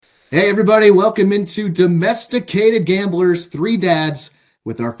Hey, everybody, welcome into Domesticated Gamblers, three dads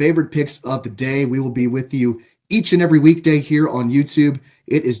with our favorite picks of the day. We will be with you each and every weekday here on YouTube.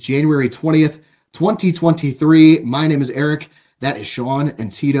 It is January 20th, 2023. My name is Eric. That is Sean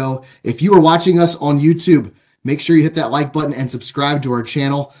and Tito. If you are watching us on YouTube, make sure you hit that like button and subscribe to our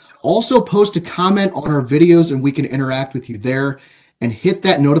channel. Also, post a comment on our videos and we can interact with you there. And hit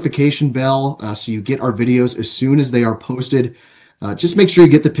that notification bell so you get our videos as soon as they are posted. Just make sure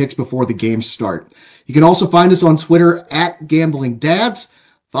you get the picks before the games start. You can also find us on Twitter at Gambling Dads.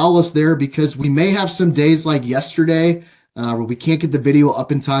 Follow us there because we may have some days like yesterday where we can't get the video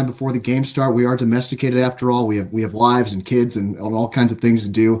up in time before the games start. We are domesticated after all. We have lives and kids and all kinds of things to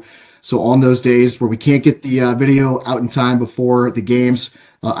do. So on those days where we can't get the video out in time before the games,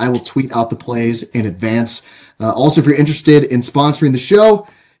 I will tweet out the plays in advance. Also, if you're interested in sponsoring the show,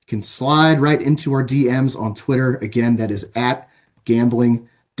 you can slide right into our DMs on Twitter. Again, that is at Gambling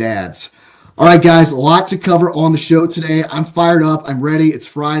Dads. All right, guys, a lot to cover on the show today. I'm fired up. I'm ready. It's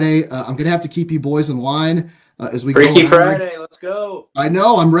Friday. I'm going to have to keep you boys in line as we Freaky go. Friday, let's go. I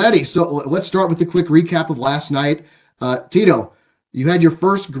know, I'm ready. So let's start with a quick recap of last night. Tito, you had your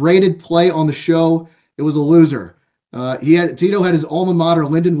first graded play on the show. It was a loser. Tito had his alma mater,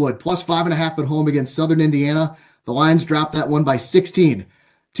 Lindenwood, plus 5.5 at home against Southern Indiana. The Lions dropped that one by 16.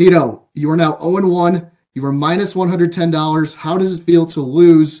 Tito, you are now 0-1. You were minus $110. How does it feel to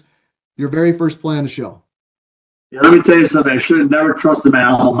lose your very first play on the show? Yeah, let me tell you something. I should have never trusted my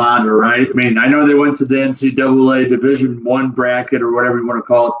alma mater, right? I mean, I know they went to the NCAA Division I bracket or whatever you want to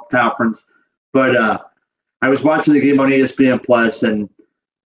call it, conference. But I was watching the game on ESPN Plus, and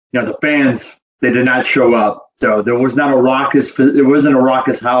the fans, they did not show up. So there was not a raucous. It wasn't a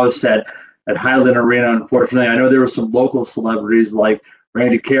raucous house at Highland Arena. Unfortunately, I know there were some local celebrities like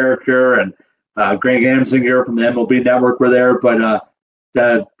Randy Carricker and Greg Amsinger from the MLB Network were there, but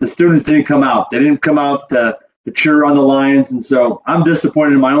the students didn't come out. They didn't come out to cheer on the Lions, and so I'm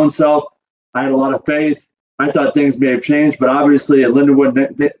disappointed in my own self. I had a lot of faith. I thought things may have changed, but obviously at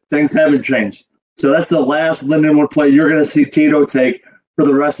Lindenwood, things haven't changed. So that's the last Lindenwood play you're going to see Tito take for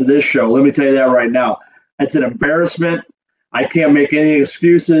the rest of this show. Let me tell you that right now. It's an embarrassment. I can't make any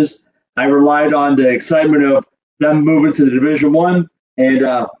excuses. I relied on the excitement of them moving to the Division I,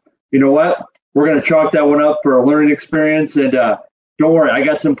 and you know what? We're going to chalk that one up for a learning experience. And don't worry, I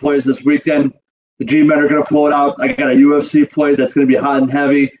got some plays this weekend. The G-Men are going to pull it out. I got a UFC play that's going to be hot and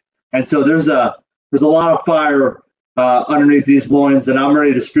heavy. And so there's a lot of fire underneath these loins, and I'm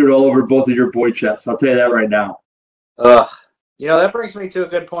ready to spew it all over both of your boy chests. I'll tell you that right now. That brings me to a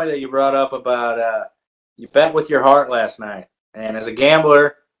good point that you brought up about you bet with your heart last night. And as a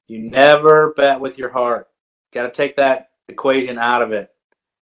gambler, you never bet with your heart. Got to take that equation out of it.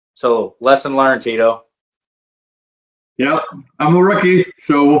 So, lesson learned, Tito. Yep, I'm a rookie,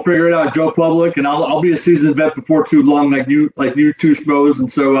 so we'll figure it out, Joe Public, and I'll be a seasoned vet before too long, like you two schmoes.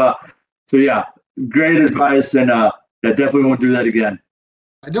 And so yeah, great advice, and I definitely won't do that again.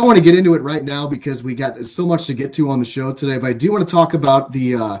 I don't want to get into it right now because we got so much to get to on the show today, but I do want to talk about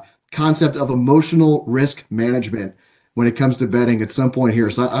the concept of emotional risk management when it comes to betting at some point here.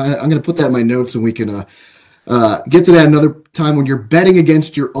 So I'm going to put that in my notes, and we can get to that another time when you're betting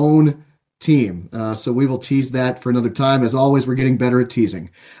against your own team. So we will tease that for another time. As always, we're getting better at teasing.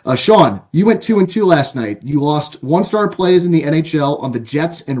 Sean, you went 2-2 last night. You lost one-star plays in the NHL on the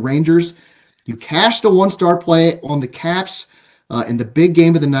Jets and Rangers. You cashed a one-star play on the Caps. In the big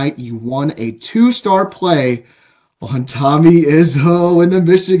game of the night, you won a 2-star play on Tommy Izzo and the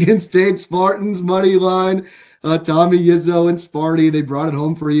Michigan State Spartans money line. Tommy Izzo and Sparty, they brought it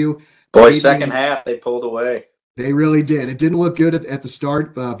home for you. Boy, second half, they pulled away. They really did. It didn't look good at the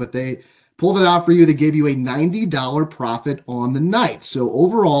start, but they pulled it out for you. They gave you a $90 profit on the night. So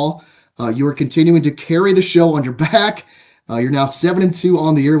overall, you are continuing to carry the show on your back. You're now 7-2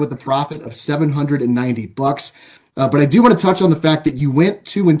 on the year with a profit of $790. But I do want to touch on the fact that you went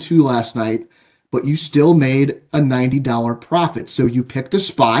 2-2 last night, but you still made a $90 profit. So you picked a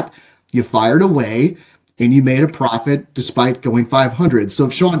spot, you fired away, and you made a profit despite going 500. So,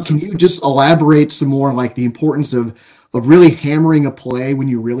 Sean, can you just elaborate some more on like the importance of really hammering a play when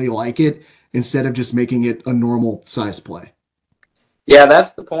you really like it instead of just making it a normal size play? Yeah,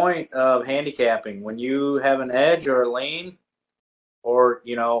 that's the point of handicapping. When you have an edge or a lean, or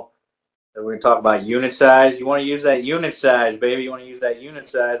we're going to talk about unit size. You want to use that unit size, baby. You want to use that unit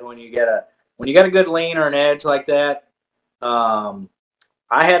size when you got a good lean or an edge like that.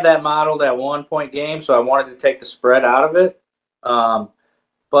 I had that modeled at 1-point game, so I wanted to take the spread out of it.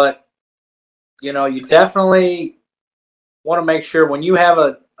 But you definitely want to make sure when you have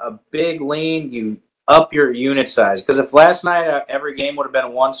a big lean, you up your unit size. Because if last night every game would have been a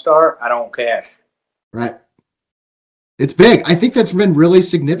 1-star, I don't cash. Right. It's big. I think that's been really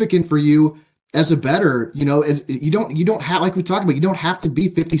significant for you as a bettor. As you don't have, like we talked about, you don't have to be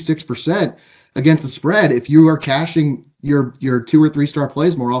 56% against the spread if you are cashing your 2 or 3-star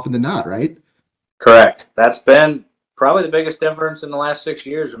plays more often than not, right? Correct. That's been probably the biggest difference in the last 6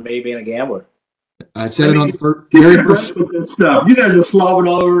 years of me being a gambler. I said it on the very first stuff. You guys are slobbing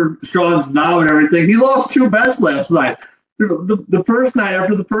all over Sean's knob and everything. He lost 2 bets last night. The first night,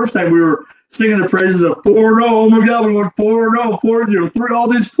 after the first night, we were singing the praises of 4-0. Oh my God, we went 4-0, 3, all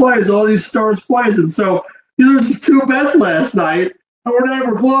these plays, all these stars plays. And so he lost 2 bets last night, and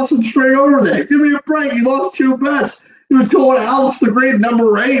we're glossing straight over that. Give me a break. He lost 2 bets. He was calling Alex the Great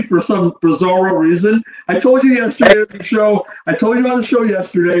number 8 for some bizarre reason. I told you yesterday on the show.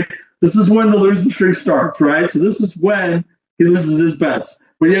 Yesterday. This is when the losing streak starts, right? So this is when he loses his bets.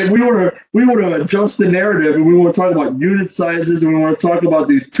 But yet we want to adjust the narrative, and we want to talk about unit sizes, and we want to talk about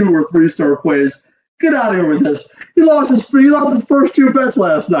these 2 or 3-star plays. Get out of here with this. He lost his first 2 bets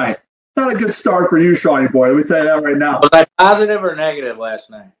last night. Not a good start for you, Shawnee boy. Let me tell you that right now. Was I positive or negative last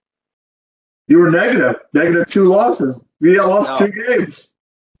night? You were negative 2 losses. You lost 2 games.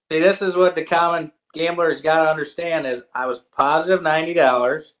 See, this is what the common gambler has got to understand: is I was positive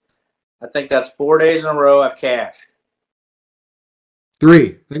 $90. I think that's 4 days in a row I've cashed. 3. I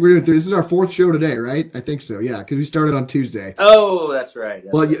think we're doing 3. This is our 4th show today, right? I think so. Yeah, because we started on Tuesday. Oh, that's right.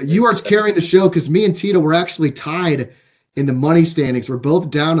 You are carrying the show because me and Tito were actually tied in the money standings. We're both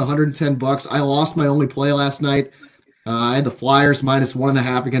down $110. I lost my only play last night. I had the Flyers minus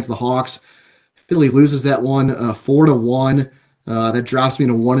 1.5 against the Hawks. Philly loses that one 4-1. That drops me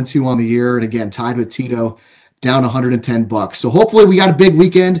to 1-2 on the year, and again tied with Tito, down $110. So hopefully we got a big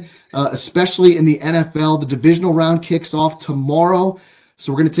weekend, especially in the NFL. The divisional round kicks off tomorrow,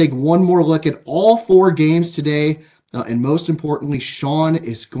 so we're going to take one more look at all 4 games today, and most importantly, Sean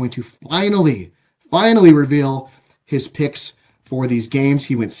is going to finally reveal his picks for these games.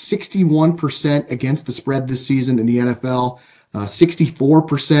 He went 61% against the spread this season in the NFL.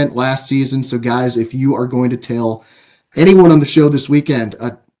 64% last season. So, guys, if you are going to tell anyone on the show this weekend,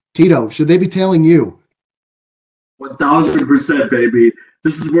 Tito, should they be telling you? 1,000%, baby.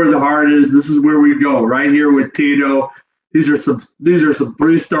 This is where the heart is. This is where we go. Right here with Tito. These are some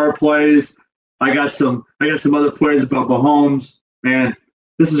 3-star plays. I got some other plays about Mahomes. Man,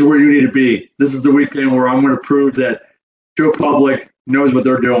 this is where you need to be. This is the weekend where I'm going to prove that Joe Public knows what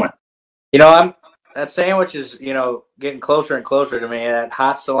they're doing. That sandwich is, getting closer and closer to me. That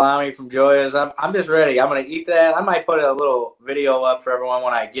hot salami from Joya's, I'm just ready. I'm going to eat that. I might put a little video up for everyone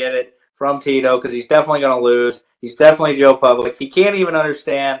when I get it from Tito, because he's definitely going to lose. He's definitely Joe Public. He can't even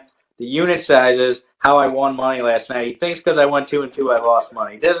understand the unit sizes, how I won money last night. He thinks because I went 2-2, I lost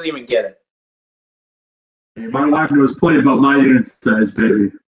money. He doesn't even get it. Hey, my wife knows plenty about my unit size,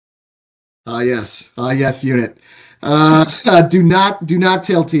 baby. Yes, unit. Do not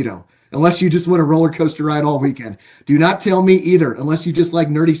tell Tito. Unless you just want a roller coaster ride all weekend. Do not tell me either, unless you just like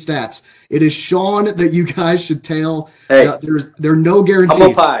nerdy stats. It is Sean that you guys should tell. Hey, there are no guarantees.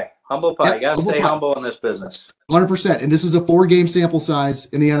 Humble pie. You got to stay humble in this business. 100%. And this is a 4-game sample size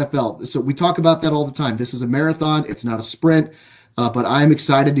in the NFL. So we talk about that all the time. This is a marathon. It's not a sprint. But I'm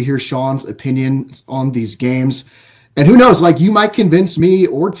excited to hear Sean's opinions on these games. And who knows, you might convince me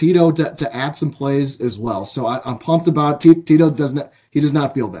or Tito to add some plays as well. So I'm pumped about it. Tito does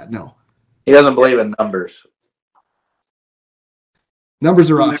not feel that, no. He doesn't believe in numbers.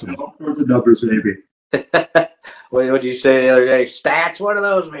 Numbers are optional. All sorts of numbers, baby. What did you say the other day? Stats? What do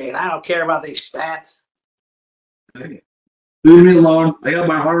those mean? I don't care about these stats. Leave me alone. I got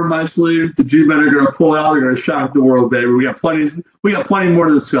my heart on my sleeve. The G-men are going to pull out. They're going to shock the world, baby. We got plenty more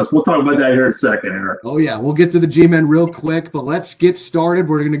to discuss. We'll talk about that here in a second, Eric. Oh, yeah. We'll get to the G-men real quick, but let's get started.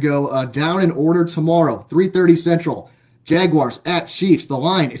 We're going to go down in order tomorrow, 3:30 Central. Jaguars at Chiefs. The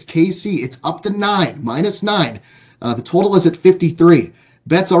line is KC. It's up to -9. The total is at 53.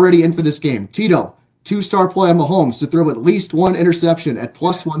 Bets already in for this game. Tito, 2-star play on Mahomes to throw at least 1 interception at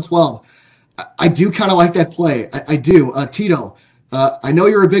 +112. I do kind of like that play. I do. Tito, I know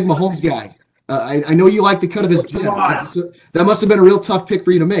you're a big Mahomes guy. I know you like the cut of his gym. That must have been a real tough pick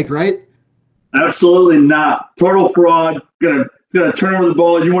for you to make, right? Absolutely not. Total fraud. Gonna turn over the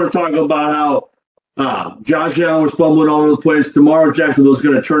ball. You want to talk about how Josh Allen was fumbling all over the place. Tomorrow, Jacksonville's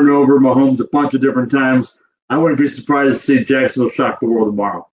going to turn over Mahomes a bunch of different times. I wouldn't be surprised to see Jacksonville shock the world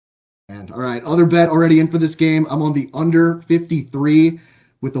tomorrow. And all right, other bet already in for this game. I'm on the under 53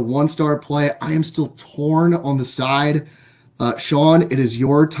 with the 1-star play. I am still torn on the side. Sean, it is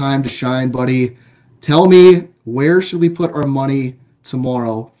your time to shine, buddy. Tell me, where should we put our money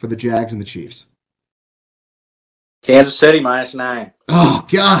tomorrow for the Jags and the Chiefs? Kansas City -9. Oh,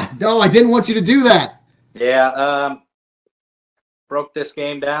 God. No, I didn't want you to do that. Yeah, broke this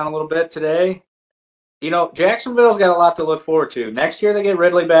game down a little bit today. Jacksonville's got a lot to look forward to. Next year they get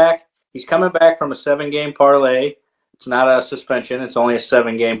Ridley back. He's coming back from a 7-game parlay. It's not a suspension. It's only a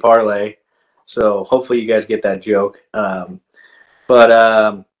 7-game parlay. So hopefully you guys get that joke.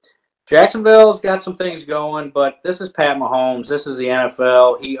 But Jacksonville's got some things going, but this is Pat Mahomes. This is the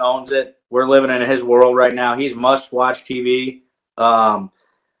NFL. He owns it. We're living in his world right now. He's must-watch TV.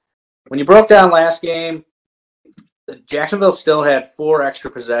 When you broke down last game, Jacksonville still had 4 extra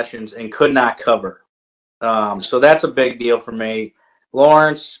possessions and could not cover. So that's a big deal for me.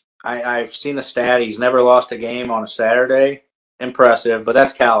 Lawrence, I've seen the stat. He's never lost a game on a Saturday. Impressive, but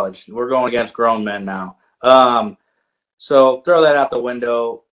that's college. We're going against grown men now. So throw that out the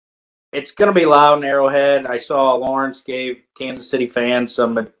window. It's going to be loud in Arrowhead. I saw Lawrence gave Kansas City fans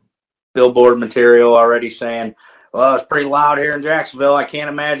some billboard material already saying, well, it's pretty loud here in Jacksonville. I can't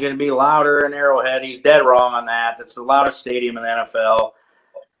imagine it'd be louder in Arrowhead. He's dead wrong on that. It's the loudest stadium in the NFL.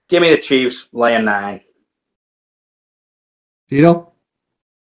 Give me the Chiefs laying 9. Tito?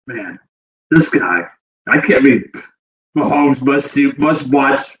 Man, this guy, Mahomes must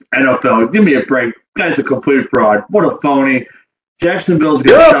watch NFL. Give me a break. Guy's a complete fraud. What a phony. Jacksonville's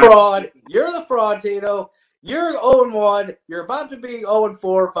You're a fraud. You're the fraud, Tito. You're 0-1. You're about to be 0-4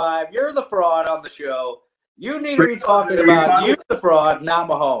 or 5. You're the fraud on the show. You need to be talking about you, the fraud, not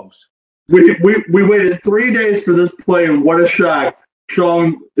Mahomes. We waited 3 days for this play, and what a shock.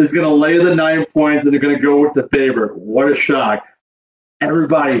 Sean is going to lay the 9 points, and they're going to go with the favorite. What a shock.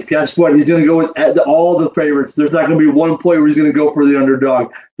 Everybody, guess what? He's going to go with all the favorites. There's not going to be one play where he's going to go for the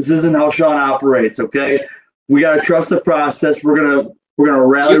underdog. This isn't how Sean operates, okay? We got to trust the process. We're gonna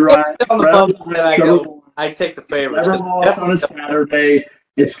rally right. I take the favorites. On a Saturday,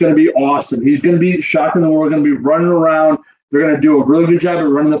 it's going to be awesome. He's going to be shocking the world. Going to be running around. They're going to do a really good job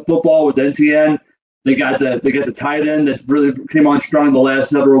of running the football with NTN. They got the tight end that's really came on strong in the last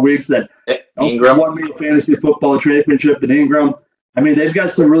several weeks. That Ingram won me a fantasy football championship in Ingram. I mean, they've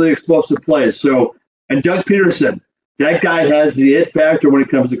got some really explosive plays. So, and Doug Peterson, that guy has the it factor when it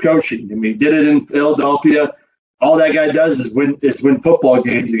comes to coaching. I mean, he did it in Philadelphia. All that guy does is win football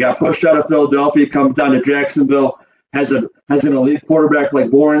games. He got pushed out of Philadelphia, comes down to Jacksonville, has an elite quarterback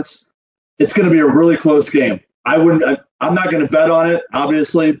like Lawrence. It's going to be a really close game. I'm not going to bet on it,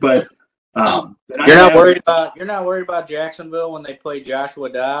 obviously, but you're not worried about Jacksonville when they played Joshua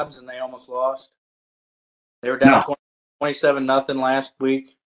Dobbs and they almost lost. They were down 27-0 last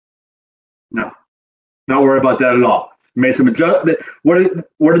week. No, not worried about that at all. Made some adjustments. What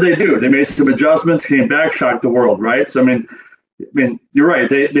did they do? They made some adjustments, came back, shocked the world, right? So I mean, you're right.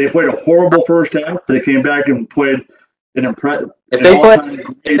 They played a horrible first half. They came back and played an impressive. They have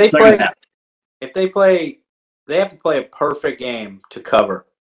to play a perfect game to cover.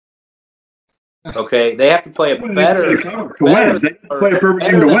 Okay, they have to play a better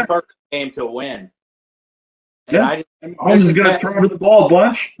game to win. And yeah. Mahomes is going to turn over the ball a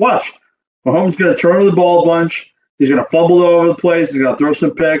bunch. Watch. Mahomes is going to turn over the ball a bunch. He's going to fumble all over the place. He's going to throw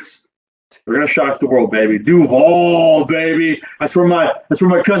some picks. We're going to shock the world, baby. Duval, baby. That's where my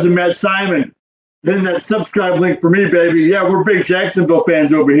cousin Matt Simon hitting that subscribe link for me, baby. Yeah, we're big Jacksonville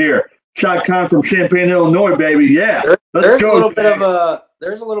fans over here. Shot Khan from Champaign, Illinois, baby. Yeah. There's a little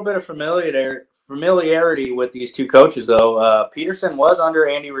bit of familiarity with these two coaches, though. Peterson was under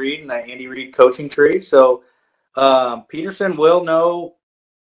Andy Reid in that Andy Reid coaching tree, so Peterson will know,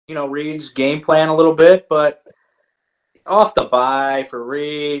 Reid's game plan a little bit, but off the bye for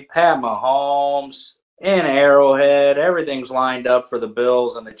Reid, Pat Mahomes, in Arrowhead, everything's lined up for the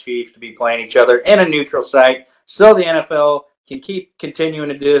Bills and the Chiefs to be playing each other in a neutral site, so the NFL can keep continuing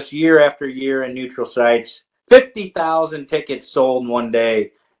to do this year after year in neutral sites. 50,000 tickets sold in one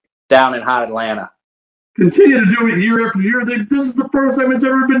day down in hot Atlanta. Continue to do it year after year. This is the first time it's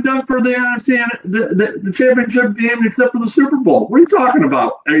ever been done for the NFC and the championship game, except for the Super Bowl. What are you talking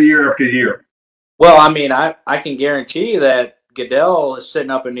about? Year after year. Well, I mean, I can guarantee you that Goodell is sitting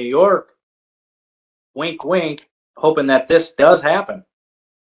up in New York, wink, wink, hoping that this does happen.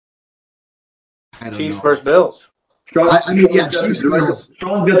 Chiefs versus Bills. Chiefs Bills.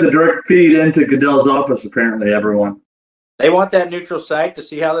 Sean's got the direct feed into Goodell's office, apparently, everyone. They want that neutral site to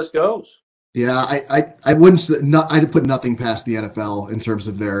see how this goes. Yeah, I wouldn't. I'd put nothing past the NFL in terms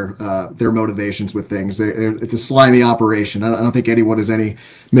of their motivations with things. It's a slimy operation. I don't think anyone has any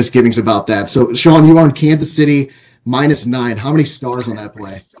misgivings about that. So, Sean, you are in Kansas City -9. How many stars on that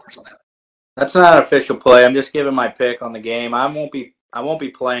play? That's not an official play. I'm just giving my pick on the game. I won't be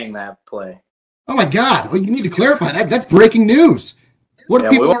playing that play. Oh my God! Well, you need to clarify that. That's breaking news. What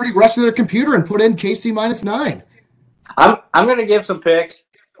if people already rushed to their computer and put in KC -9? I'm gonna give some picks.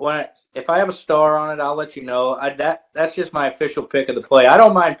 If I have a star on it, I'll let you know. That's just my official pick of the play. I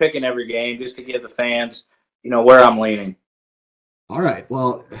don't mind picking every game just to give the fans, where I'm leaning. All right.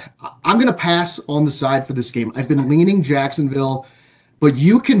 Well, I'm going to pass on the side for this game. I've been leaning Jacksonville, but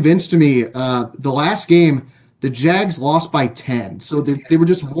you convinced me the last game, the Jags lost by 10. So they were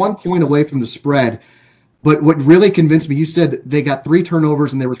just 1 point away from the spread. But what really convinced me, you said that they got 3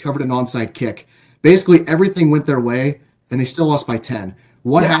 turnovers and they recovered an onside kick. Basically, everything went their way, and they still lost by 10.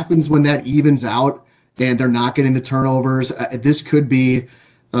 What happens when that evens out and they're not getting the turnovers? This could be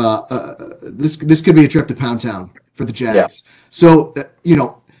this could be a trip to Pound Town for the Jags. Yeah. So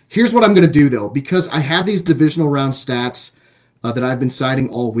here's what I'm going to do though, because I have these divisional round stats that I've been citing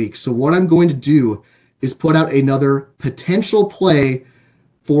all week. So what I'm going to do is put out another potential play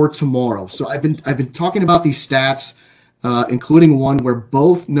for tomorrow. So I've been talking about these stats, including one where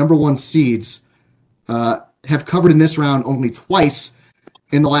both number one seeds have covered in this round only twice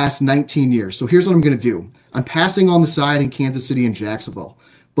in the last 19 years. So here's what I'm going to do. I'm passing on the side in Kansas City and Jacksonville,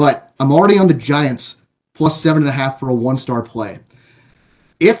 but I'm already on the Giants plus 7.5 for a 1-star play.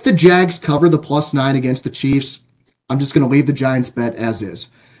 If the Jags cover the +9 against the Chiefs, I'm just going to leave the Giants bet as is.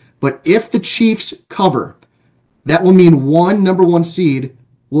 But if the Chiefs cover, that will mean one number one seed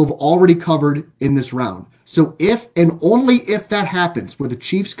will have already covered in this round. So if and only if that happens, where the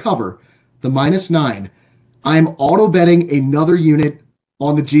Chiefs cover the -9, I'm auto betting another unit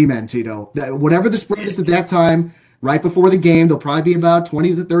on the G-Men, Tito. Whatever the spread is at that time, right before the game, there'll probably be about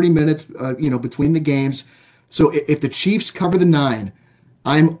 20 to 30 minutes, between the games. So if the Chiefs cover the 9,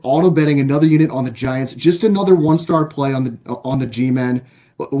 I'm auto betting another unit on the Giants. Just another 1-star play on the G-Men.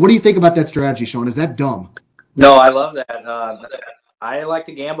 What do you think about that strategy, Sean? Is that dumb? No, I love that. I like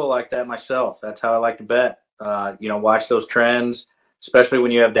to gamble like that myself. That's how I like to bet. Watch those trends, especially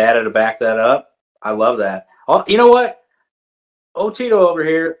when you have data to back that up. I love that. Oh, you know what? Tito over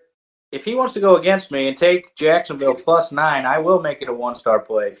here, if he wants to go against me and take Jacksonville +9, I will make it a 1-star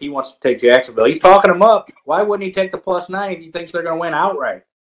play. If he wants to take Jacksonville, he's talking them up. Why wouldn't he take the +9 if he thinks they're going to win outright?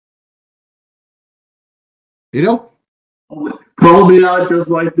 Call me out just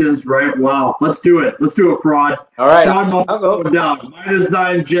like this, right? Wow. Let's do it. Let's do it, fraud. All right. I'll go down.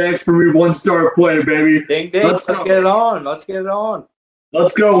 -9 Jacks for me, 1-star play, baby. Ding, ding. Let's get it on. Let's get it on.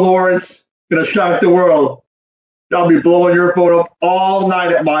 Let's go, Lawrence. Gonna shock the world. I'll be blowing your phone up all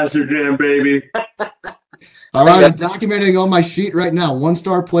night at Monster Jam, baby. All right, I'm documenting on my sheet right now.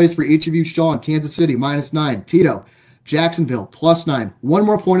 1-star plays for each of you. Sean, Kansas City, -9. Tito, Jacksonville, +9. One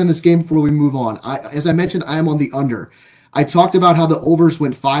more point in this game before we move on. As I mentioned, I am on the under. I talked about how the overs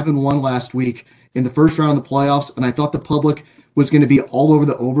went 5-1 last week in the first round of the playoffs, and I thought the public was going to be all over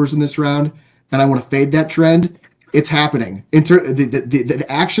the overs in this round, and I want to fade that trend. It's happening. The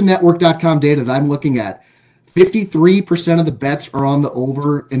actionnetwork.com data that I'm looking at, 53% of the bets are on the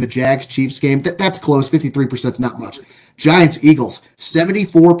over in the Jags-Chiefs game. That's close. 53% is not much. Giants-Eagles,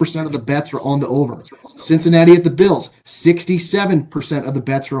 74% of the bets are on the over. Cincinnati at the Bills, 67% of the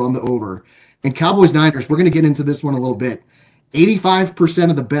bets are on the over. And Cowboys-Niners, we're going to get into this one a little bit. 85%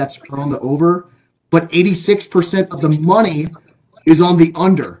 of the bets are on the over, but 86% of the money is on the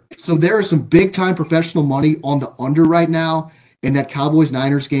under. So there is some big-time professional money on the under right now in that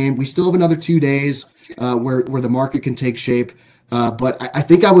Cowboys-Niners game. We still have another 2 days where the market can take shape. But I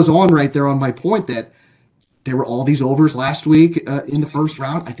think I was on right there on my point that there were all these overs last week in the first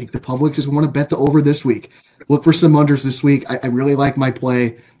round. I think the public just want to bet the over this week. Look for some unders this week. I really like my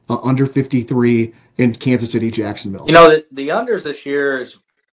play under 53 in Kansas City, Jacksonville. The unders this year is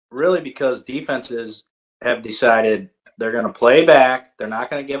really because defenses have decided they're going to play back. They're not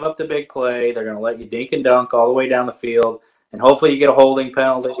going to give up the big play. They're going to let you dink and dunk all the way down the field. And hopefully you get a holding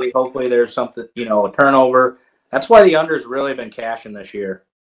penalty. Hopefully there's something, a turnover. That's why the unders really been cashing this year.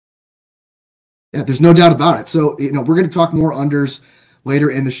 Yeah, there's no doubt about it. So, we're going to talk more unders later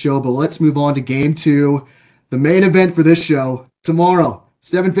in the show, but let's move on to game 2, the main event for this show tomorrow.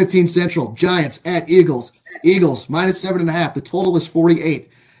 7:15 Central, Giants at Eagles. Eagles -7.5. The total is 48.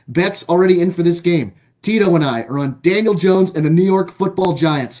 Bets already in for this game. Tito and I are on Daniel Jones and the New York Football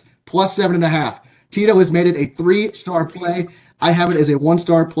Giants +7.5. Tito has made it a 3-star play. I have it as a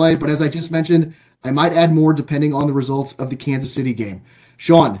 1-star play, but as I just mentioned, I might add more depending on the results of the Kansas City game.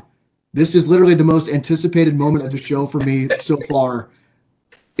 Sean, this is literally the most anticipated moment of the show for me so far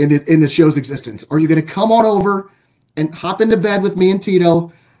in the show's existence. Are you going to come on over and hop into bed with me and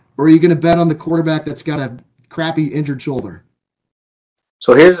Tito, or are you going to bet on the quarterback that's got a crappy injured shoulder?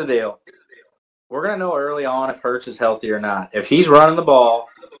 So here's the deal. We're going to know early on if Hurts is healthy or not. If he's running the ball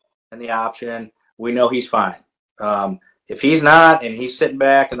and the option, we know he's fine. If he's not and he's sitting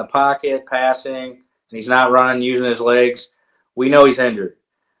back in the pocket passing, He's not running, using his legs. We know he's injured.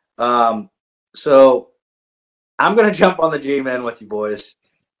 So I'm going to jump on the G-Men with you boys.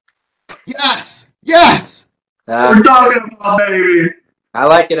 Yes. Yes. We're talking about, baby. I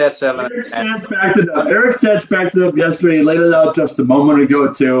like it at 7. Eric Stats backed it up. Eric Stats backed it up yesterday. He laid it out just a moment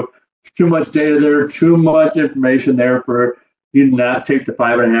ago, too. Too much data there, too much information there for you to not take the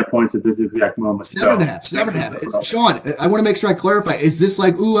 5.5 points at this exact moment. 7.5. Sean, I want to make sure I clarify. Is this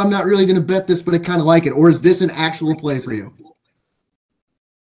like, ooh, I'm not really going to bet this, but I kind of like it? Or is this an actual play for you?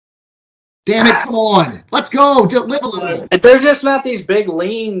 Damn it, come on. Let's go. Just live a little. There's just not these big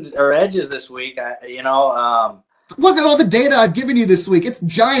leans or edges this week. Look at all the data I've given you this week. It's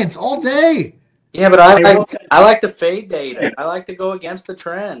Giants all day. Yeah, but I like to fade data. I like to go against the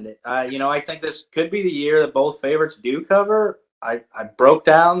trend. I think this could be the year that both favorites do cover. I broke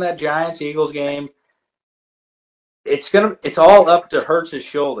down that Giants-Eagles game. It's all up to Hurts'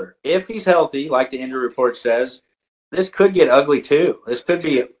 shoulder. If he's healthy, like the injury report says, this could get ugly too. This could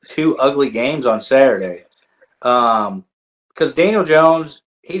be 2 ugly games on Saturday. Because Daniel Jones,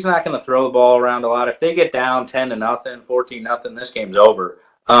 he's not going to throw the ball around a lot. If they get down 10-0, 14-0, this game's over.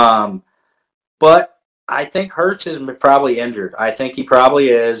 But I think Hurts is probably injured. I think he probably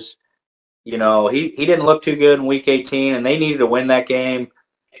is. He didn't look too good in Week 18, and they needed to win that game.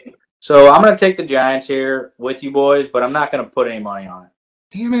 So I'm going to take the Giants here with you boys, but I'm not going to put any money on it.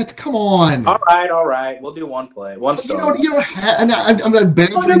 Damn it! Come on. All right. We'll do one play, one star. You don't have. I'm not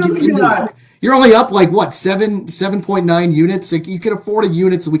badgering you into it. You're only up like what 7.9 units. Like you can afford a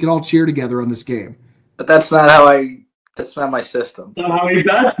unit, so we can all cheer together on this game. But that's not how I. That's not my system. Not how he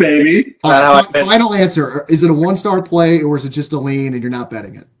bets, baby. Final answer: is it a 1-star play or is it just a lean and you're not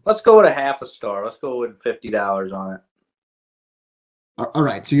betting it? Let's go with a half a star. Let's go with $50 on it. All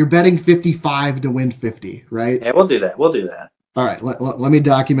right, so you're betting 55 to win 50, right? Yeah, we'll do that. All right, let me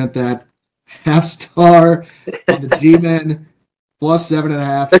document that. Half star on the G-Men plus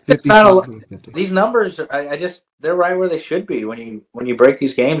 7.5. 50. These numbers, they're right where they should be when you break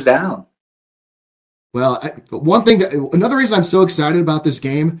these games down. Well, another reason I'm so excited about this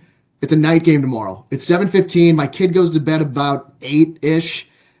game, it's a night game tomorrow. It's 7:15. My kid goes to bed about 8-ish.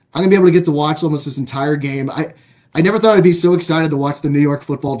 I'm gonna be able to get to watch almost this entire game. I never thought I'd be so excited to watch the New York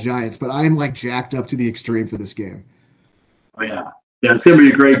Football Giants, but I am like jacked up to the extreme for this game. Oh, yeah, it's going to be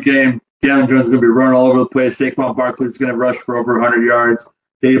a great game. Daniel Jones is going to be running all over the place. Saquon Barkley is going to rush for over 100 yards.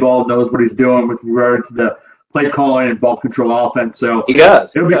 Dayball knows what he's doing with regard to the play calling and ball control offense. So he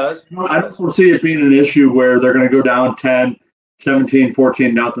does. I don't foresee it being an issue where they're going to go down 10, 17,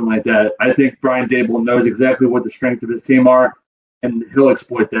 14, nothing like that. I think Brian Daboll knows exactly what the strengths of his team are, and he'll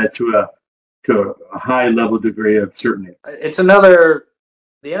exploit that to a high level degree of certainty. It's another.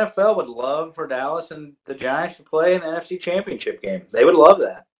 The NFL would love for Dallas and the Giants to play in the NFC Championship game. They would love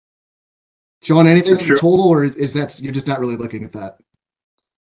that. Sean, anything on the total, or is that you're just not really looking at that?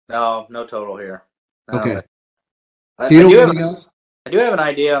 No total here. Okay. Anything else? I do have an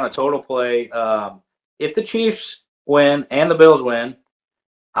idea on a total play. If the Chiefs win and the Bills win,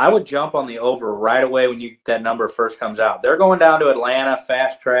 I would jump on the over right away when that number first comes out. They're going down to Atlanta,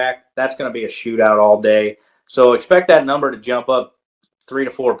 fast track. That's going to be a shootout all day. So expect that number to jump up 3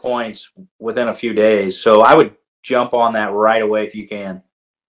 to 4 points within a few days. So I would jump on that right away if you can.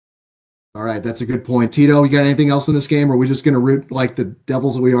 All right, that's a good point. Tito, you got anything else in this game, or are we just going to root like the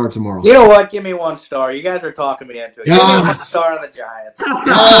devils that we are tomorrow? You know what? Give me 1 star. You guys are talking me into it. Yes. Give me 1 star on the Giants.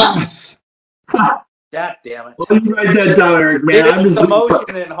 Yes. God damn it. Well, you write that down, Eric, man. I'm just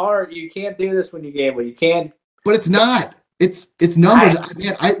emotion and heart. You can't do this when you gamble. You can't. But it's not. It's numbers.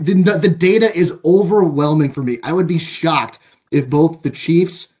 The data is overwhelming for me. I would be shocked if both the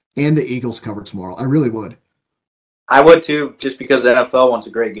Chiefs and the Eagles cover tomorrow. I really would. I would too, just because the NFL wants a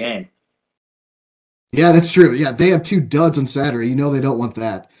great game. Yeah, that's true. Yeah, they have 2 duds on Saturday. You know they don't want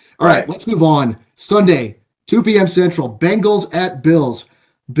that. All right, let's move on. Sunday, 2 p.m. Central, Bengals at Bills.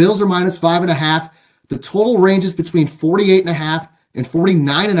 Bills are minus 5.5. The total ranges between 48.5 and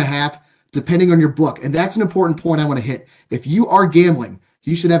 49.5, depending on your book. And that's an important point I want to hit. If you are gambling,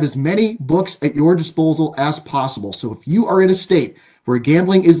 you should have as many books at your disposal as possible. So if you are in a state where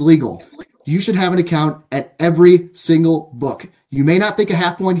gambling is legal, you should have an account at every single book. You may not think a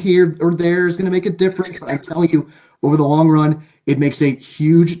half point here or there is going to make a difference, but I'm telling you, over the long run, it makes a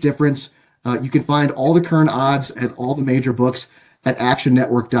huge difference. You can find all the current odds at all the major books at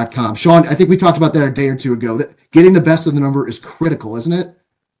actionnetwork.com. Sean, I think we talked about that a day or two ago, that getting the best of the number is critical, isn't it?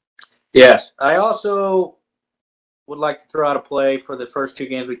 Yes. I also would like to throw out a play for the first 2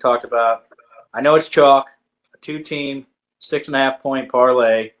 games we talked about. I know it's chalk, a 2-team, 6.5 point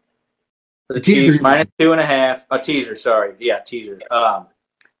parlay. For the Chiefs, minus 2.5. A teaser, sorry. Yeah, teaser.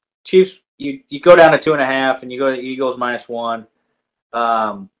 Chiefs, you go down to 2.5 and you go to the Eagles -1.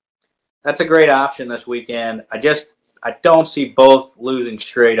 That's a great option this weekend. I don't see both losing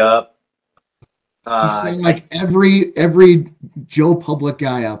straight up. You sound like every Joe Public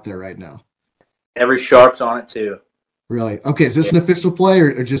guy out there right now. Every sharp's on it too. Really? Okay, is this an official play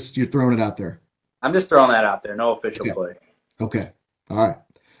or just you're throwing it out there? I'm just throwing that out there. No official play. Okay. All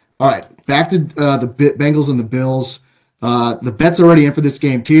right. Back to the Bengals and the Bills. The bet's already in for this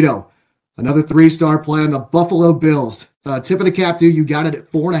game. Tito, another 3-star play on the Buffalo Bills. Tip of the cap to you. Got it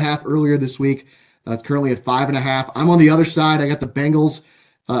at 4.5 earlier this week. It's currently at 5.5. I'm on the other side. I got the Bengals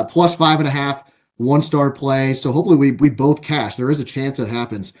plus 5.5, 1-star play. So hopefully we both cash. There is a chance it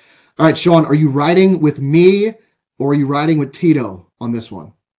happens. All right, Sean, are you riding with me or are you riding with Tito on this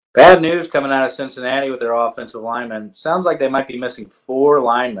one? Bad news coming out of Cincinnati with their offensive linemen. Sounds like they might be missing 4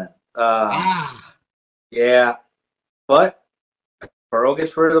 linemen. Yeah, but Burrow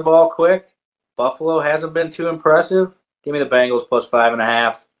gets rid of the ball quick. Buffalo hasn't been too impressive. Give me the Bengals plus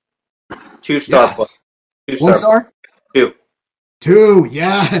 5.5. 2-star play. 2-star 1 star? 2. 2.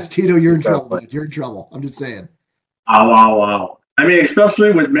 Yes, Tito, you're in trouble. Man. You're in trouble. I'm just saying. Wow. I mean,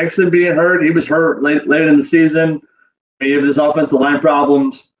 especially with Mixon being hurt. He was hurt late in the season. He had his offensive line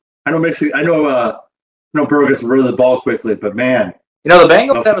problems. I know Burrow gets rid of the ball quickly, but man. The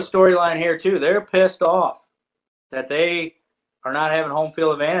Bengals have a storyline here too. They're pissed off that they are not having home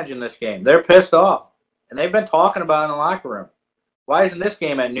field advantage in this game. They're pissed off. And they've been talking about it in the locker room. Why isn't this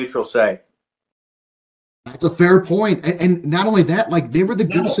game at neutral site? That's a fair point. And not only that, like they were the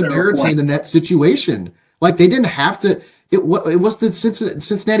good Samaritan in that situation. Like they didn't have to. It was the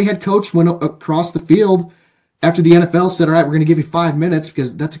Cincinnati head coach went across the field after the NFL said, all right, we're going to give you 5 minutes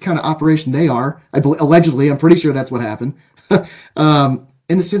because that's the kind of operation they are. Allegedly, I'm pretty sure that's what happened. And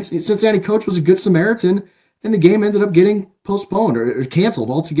the Cincinnati coach was a good Samaritan, and the game ended up getting postponed or canceled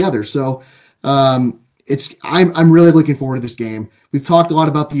altogether. So I'm really looking forward to this game. We've talked a lot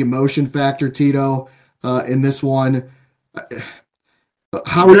about the emotion factor, Tito, in this one.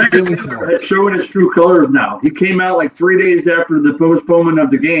 How are you feeling tonight? It's showing its true colors now. He came out like 3 days after the postponement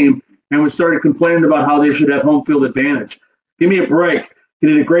of the game and was started complaining about how they should have home field advantage. Give me a break. He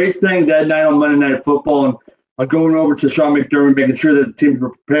did a great thing that night on Monday Night Football and going over to Sean McDermott, making sure that the teams were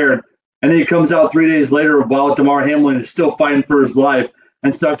prepared. And then he comes out 3 days later while Damar Hamlin is still fighting for his life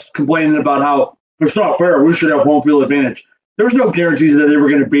and starts complaining about how it's not fair. We should have home field advantage. There was no guarantees that they were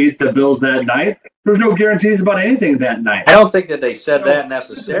going to beat the Bills that night. There was no guarantees about anything that night. I don't think that they said that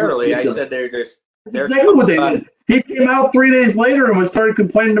necessarily. I said they're just. That's exactly what they did. He came out 3 days later and was started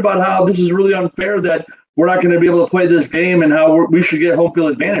complaining about how this is really unfair that we're not going to be able to play this game and how we should get home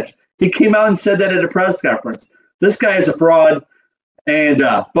field advantage. He came out and said that at a press conference. This guy is a fraud, and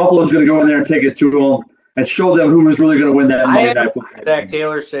Buffalo's going to go in there and take it to him and show them who was really going to win that Monday Night Football. I heard Zach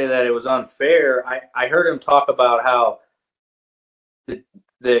Taylor say that it was unfair. I heard him talk about how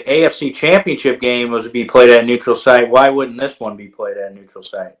the AFC Championship game was to be played at a neutral site. Why wouldn't this one be played at a neutral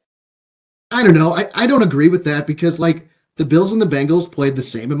site? I don't know. I don't agree with that because, like, the Bills and the Bengals played the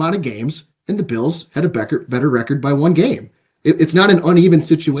same amount of games, and the Bills had a better record by 1 game. It's not an uneven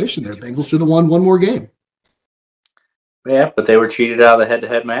situation there. Bengals should have won 1 more game. Yeah, but they were cheated out of the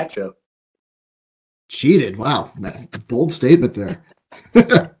head-to-head matchup. Cheated? Wow. Bold statement there.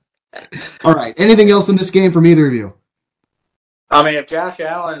 All right. Anything else in this game from either of you? I mean, if Josh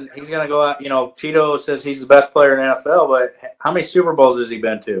Allen, he's going to go out, Tito says he's the best player in the NFL, but how many Super Bowls has he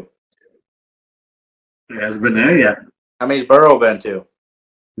been to? He hasn't been there yet. How many's Burrow been to?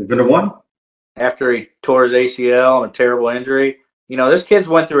 He's been to 1. After he tore his ACL and a terrible injury. This kid's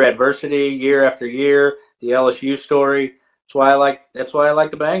went through adversity year after year, the LSU story. That's why I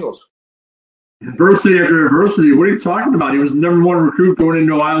like the Bengals. Adversity after adversity. What are you talking about? He was the number 1 recruit going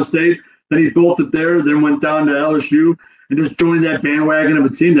into Ohio State. Then he built it there, then went down to LSU. And just joined that bandwagon of a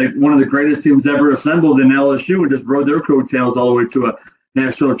team that one of the greatest teams ever assembled in LSU and just rode their coattails all the way to a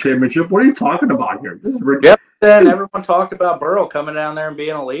national championship. What are you talking about here? This is ridiculous. Yep. Then everyone talked about Burrow coming down there and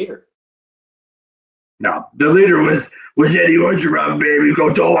being a leader. No, the leader was Eddie Orgeron, baby.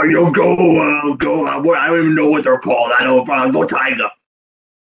 Go dog, go. I don't even know what they're called. I don't go Tiger.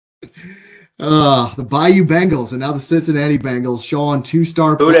 The Bayou Bengals and now the Cincinnati Bengals. Sean,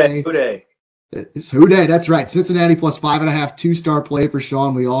 2-star play. Who day? It's who day. That's right. Cincinnati plus 5.5, 2-star play for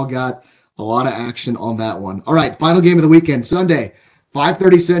Sean. We all got a lot of action on that one. All right, final game of the weekend, Sunday,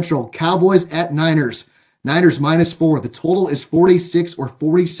 5:30 Central. Cowboys at Niners. Niners -4. The total is 46 or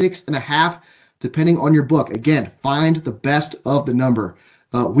 46.5, depending on your book. Again, find the best of the number.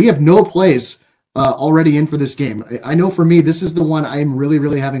 We have no plays already in for this game. I know for me, this is the one I'm really,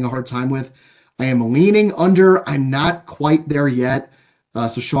 really having a hard time with. I am leaning under. I'm not quite there yet.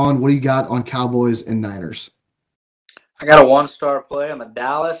 So, Sean, what do you got on Cowboys and Niners? I got a 1-star play. I'm a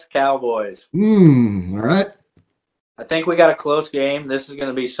Dallas Cowboys. All right. I think we got a close game. This is going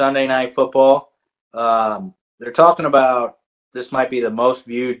to be Sunday Night Football. They're talking about this might be the most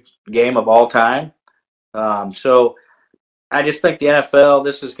viewed game of all time. So I just think the NFL,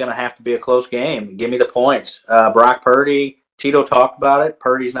 this is going to have to be a close game. Give me the points. Brock Purdy, Tito talked about it.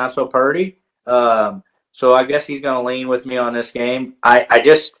 Purdy's not so Purdy. So I guess he's going to lean with me on this game.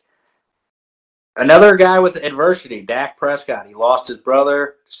 Another guy with adversity, Dak Prescott. He lost his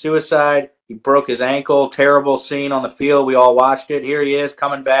brother, suicide. He broke his ankle. Terrible scene on the field. We all watched it. Here he is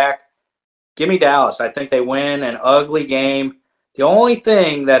coming back. Give me Dallas. I think they win an ugly game. The only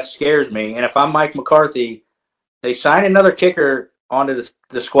thing that scares me, and if I'm Mike McCarthy, they signed another kicker onto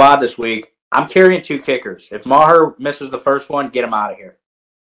the squad this week. I'm carrying 2 kickers. If Maher misses the first one, get him out of here.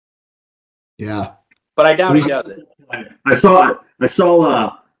 Yeah. But I doubt he does it. I saw.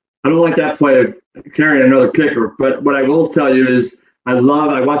 I don't like that play of carrying another kicker. But what I will tell you is, I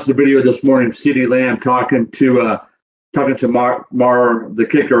watched the video this morning of CeeDee Lamb talking to Mar the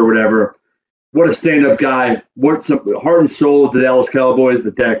kicker or whatever. What a stand-up guy. What some heart and soul of the Dallas Cowboys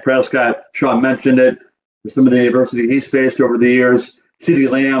with Dak Prescott. Sean mentioned it. With some of the adversity he's faced over the years. CeeDee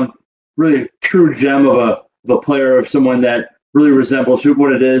Lamb, really a true gem of a player, of someone that really resembles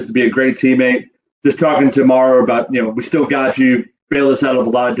what it is to be a great teammate. Just talking to Mara about, we still got you, bail us out of a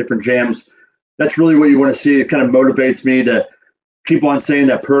lot of different jams. That's really what you want to see. It kind of motivates me to keep on saying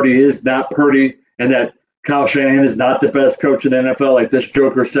that Purdy is not Purdy and that Kyle Shanahan is not the best coach in the NFL, like this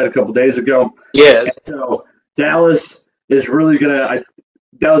joker said a couple days ago. Yes. And so Dallas is really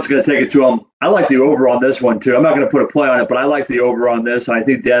Dallas is going to take it to them. I like the over on this one, too. I'm not going to put a play on it, but I like the over on this. And I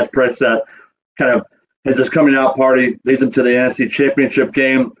think Dak Prescott kind of has this coming out party, leads them to the NFC Championship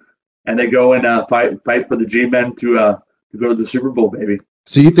game, and they go and fight for the G-Men to go to the Super Bowl, baby.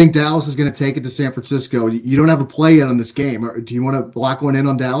 So you think Dallas is going to take it to San Francisco? You don't have a play yet on this game. Or do you want to lock one in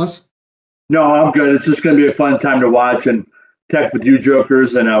on Dallas? No, I'm good. It's just going to be a fun time to watch and text with you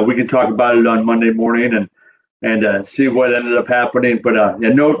jokers, and we can talk about it on Monday morning and see what ended up happening. But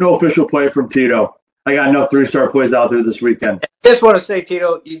no official play from Tito. I got enough 3-star plays out there this weekend. I just want to say,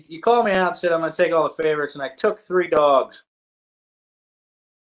 Tito, you called me out and said I'm going to take all the favorites, and I took 3 dogs.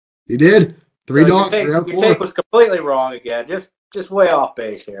 You did. 3 dogs. Your take was completely wrong again. Just way off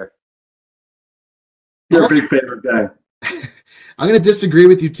base here. You're a big favorite guy. I'm going to disagree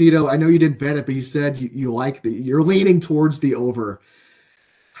with you, Tito. I know you didn't bet it, but you said you like you're leaning towards the over.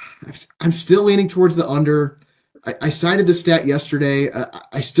 I'm still leaning towards the under. I cited the stat yesterday.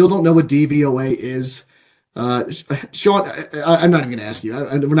 I still don't know what DVOA is. Sean, I'm not even going to ask you.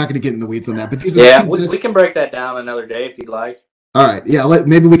 We're not going to get in the weeds on that. But these are we can break that down another day if you'd like. All right. Yeah,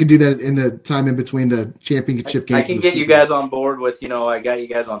 maybe we can do that in the time in between the championship games. I can get you guys on board with, I got you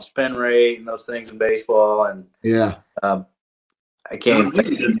guys on spin rate and those things in baseball. And yeah. I can't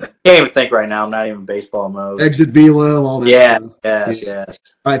even think right now. I'm not even baseball mode. Exit velo, all that stuff. Yeah.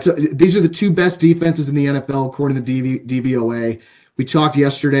 All right, so these are the 2 best defenses in the NFL according to DVOA. We talked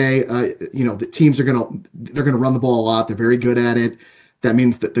yesterday. The teams they're gonna run the ball a lot. They're very good at it. That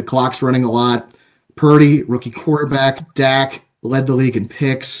means that the clock's running a lot. Purdy, rookie quarterback. Dak led the league in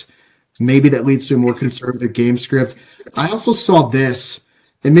picks. Maybe that leads to a more conservative game script. I also saw this,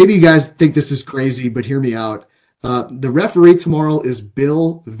 and maybe you guys think this is crazy, but hear me out. The referee tomorrow is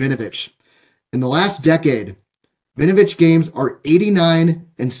Bill Vinovich. In the last decade, Vinovich games are 89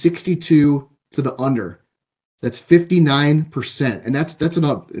 and 62 to the under. That's 59%. And that's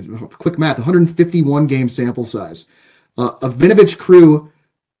quick math, 151 game sample size. A Vinovich crew,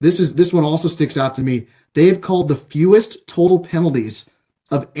 this one also sticks out to me. They have called the fewest total penalties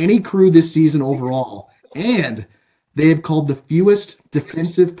of any crew this season overall. And they have called the fewest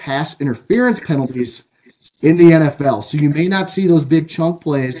defensive pass interference penalties in the NFL. So you may not see those big chunk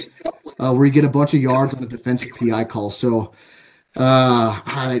plays where you get a bunch of yards on a defensive PI call. So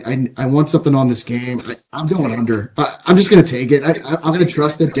I want something on this game. I'm going under. I'm just going to take it. I'm going to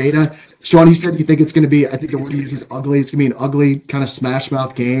trust the data. Sean, you said you think it's going to be, I think the word you use is ugly. It's going to be an ugly kind of smash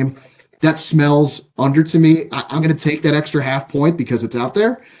mouth game. That smells under to me. I'm going to take that extra half point because it's out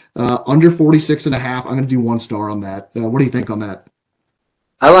there. Under 46.5. I'm going to do 1 star on that. What do you think on that?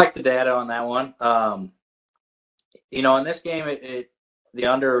 I like the data on that one. In this game, the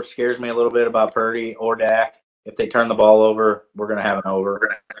under scares me a little bit about Purdy or Dak. If they turn the ball over, we're going to have an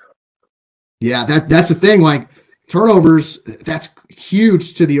over. Yeah, that's the thing. Like turnovers, that's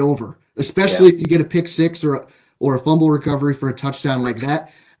huge to the over, especially if you get a pick 6 or a fumble recovery for a touchdown like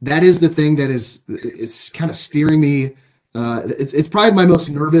that. That is the thing that it's kind of steering me. It's probably my most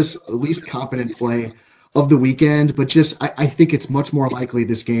nervous, least confident play of the weekend, but just I think it's much more likely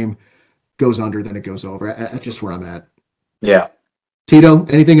this game goes under than it goes over. That's just where I'm at. Yeah. Tito,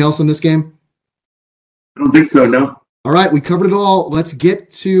 anything else on this game? I don't think so, no. All right, we covered it all. Let's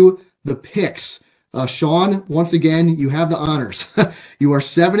get to the picks. Sean, once again, you have the honors. You are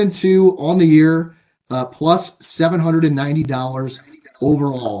 7-2 on the year, plus $790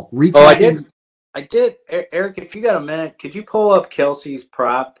 overall. I did. Eric, if you got a minute, could you pull up Kelsey's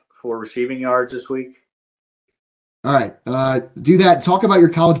prop for receiving yards this week? All right, do that. Talk about your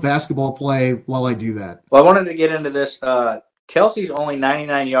college basketball play while I do that. Well, I wanted to get into this. Kelsey's only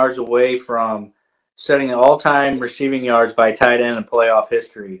 99 yards away from setting the all-time receiving yards by tight end in playoff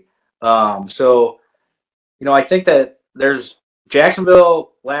history. So, I think that there's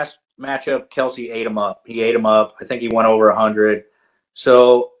Jacksonville last matchup. Kelsey ate him up. He ate him up. I think he went over 100.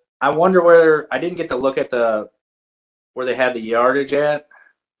 So I wonder whether I didn't get to look at where they had the yardage at.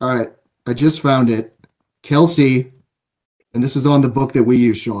 All right, I just found it. Kelsey, and this is on the book that we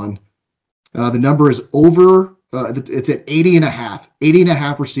use, Sean. The number is over. It's at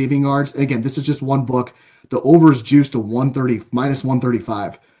 80.5 receiving yards. And again, this is just one book. The over is juiced to 130, minus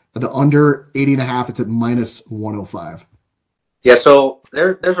 135. The under 80.5, it's at minus 105. Yeah, so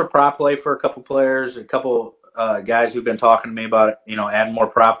there's a prop play for a couple players, a couple guys who've been talking to me about, adding more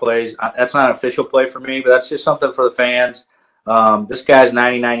prop plays. That's not an official play for me, but that's just something for the fans. This guy's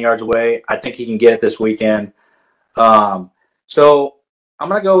 99 yards away. I think he can get it this weekend. So I'm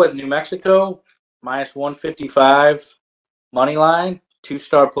going to go with New Mexico, minus 155 money line,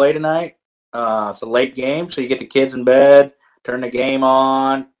 2-star play tonight. It's a late game, so you get the kids in bed, turn the game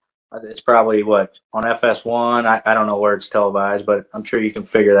on. It's probably, on FS1. I don't know where it's televised, but I'm sure you can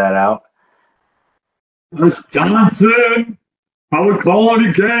figure that out. Miss Johnson, power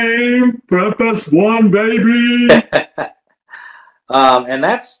quality game for FS1, baby. And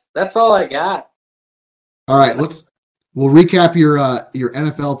that's all I got. All right, we'll recap your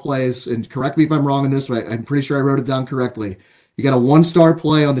NFL plays, and correct me if I'm wrong on this, but I'm pretty sure I wrote it down correctly. You got a 1-star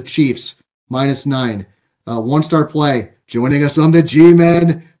play on the Chiefs, minus 9. 1-star play, joining us on the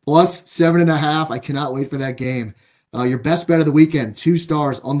G-Men, plus 7.5. I cannot wait for that game. Your best bet of the weekend, 2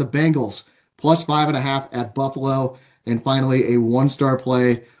 stars on the Bengals, plus 5.5 at Buffalo. And finally, a 1-star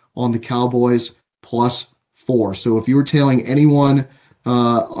play on the Cowboys, plus 4. So if you were tailing anyone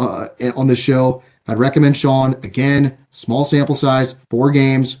on the show, I'd recommend Sean. Again, small sample size, 4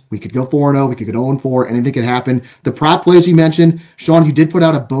 games. We could go 4-0. We could go 0-4. Anything could happen. The prop plays you mentioned, Sean, you did put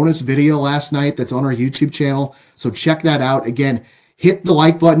out a bonus video last night that's on our YouTube channel. So check that out. Again, hit the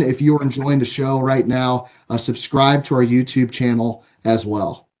like button if you're enjoying the show right now. Subscribe to our YouTube channel as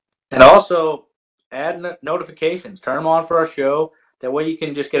well. And also add notifications. Turn them on for our show. That way you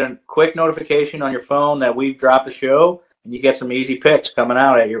can just get a quick notification on your phone that we've dropped the show, and you get some easy picks coming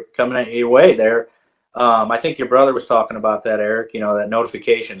at your way there. I think your brother was talking about that, Eric, that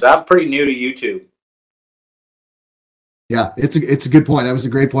notifications. I'm pretty new to YouTube. Yeah, it's a good point. That was a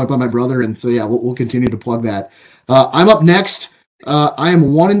great point by my brother. And so, yeah, we'll continue to plug that. I'm up next. I am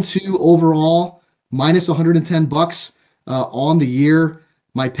 1-2 overall, minus $110 on the year.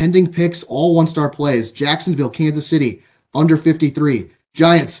 My pending picks, all 1-star plays. Jacksonville, Kansas City, under 53.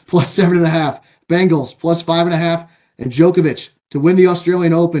 Giants, plus 7.5. Bengals, plus 5.5. And Djokovic to win the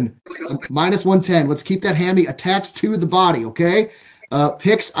Australian Open, minus 110. Let's keep that hammy attached to the body, okay?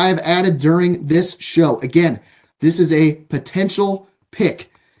 Picks I have added during this show. Again, this is a potential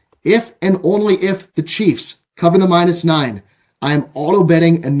pick. If and only if the Chiefs cover the minus 9, I am auto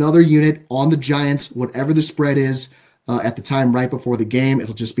betting another unit on the Giants, whatever the spread is at the time right before the game.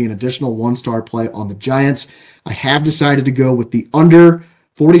 It'll just be an additional 1-star play on the Giants. I have decided to go with the under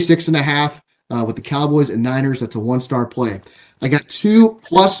 46.5 with the Cowboys and Niners. That's a 1-star play. I got 2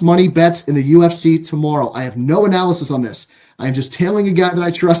 plus money bets in the UFC tomorrow. I have no analysis on this. I am just tailing a guy that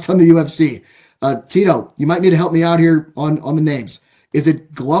I trust on the UFC. Tito, you might need to help me out here on the names. Is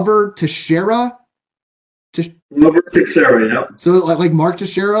it Glover Teixeira? Glover Teixeira, yep. So like Mark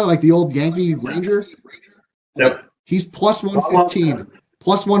Teixeira, like the old Yankee Ranger? Yep. He's plus 115.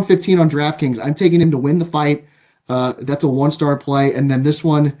 Plus 115 on DraftKings. I'm taking him to win the fight. That's a 1-star play. And then this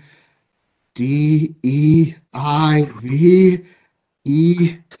one, DEIVESON.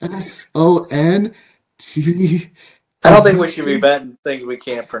 I don't think we should be betting things we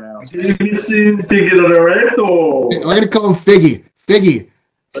can't pronounce. I'm going to call him Figgy. Figgy.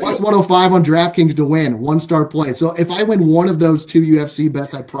 Plus 105 on DraftKings to win. 1-star play. So if I win one of those 2 UFC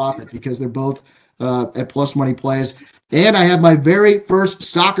bets, I profit because they're both at plus money plays. And I have my very first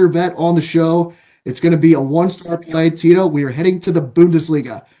soccer bet on the show. It's going to be a 1-star play. Tito, we are heading to the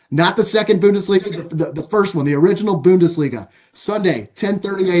Bundesliga. not the second Bundesliga, the first one, the original Bundesliga. Sunday,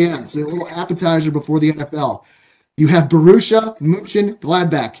 10:30 a.m. So a little appetizer before the NFL. You have Borussia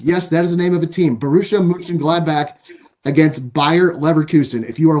Mönchengladbach. Yes, that is the name of a team. Borussia Mönchengladbach against Bayer Leverkusen.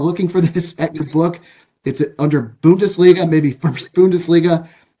 If you are looking for this at your book, it's under Bundesliga, maybe first Bundesliga.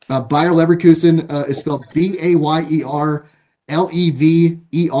 Bayer Leverkusen is spelled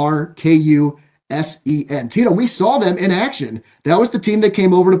Bayerleverkusen. Tito, we saw them in action. That was the team that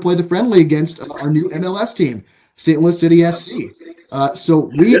came over to play the friendly against our new MLS team, St. Louis City SC.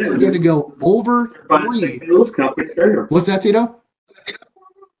 So we are going to go over 3. What's that, Tito?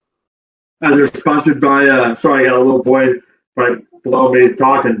 They're sponsored by, sorry, I got a little boy right below me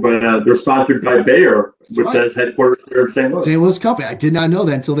talking, but they're sponsored by Bayer, which has headquarters here in St. Louis. St. Louis Company. I did not know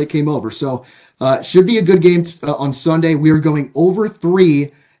that until they came over. So should be a good game on Sunday. We are going over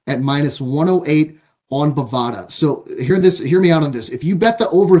 3 at -108 on Bovada. So hear me out on this. If you bet the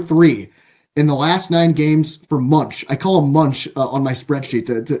over 3 in the last 9 games for Munch, I call them Munch on my spreadsheet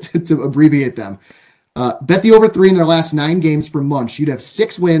to abbreviate them. Bet the over 3 in their last 9 games for Munch. You'd have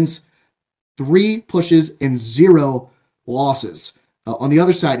 6 wins, 3 pushes, and 0 losses. On the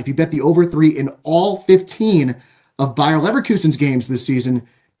other side, if you bet the over 3 in all 15 of Bayer Leverkusen's games this season,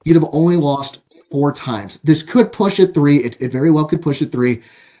 you'd have only lost 4 times. This could push at 3. It very well could push at 3.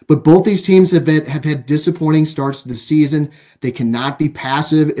 But both these teams have had disappointing starts to the season. They cannot be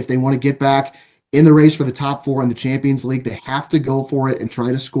passive if they want to get back in the race for the top 4 in the Champions League. They have to go for it and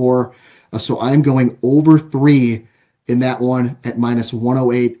try to score. So I'm going over 3 in that one at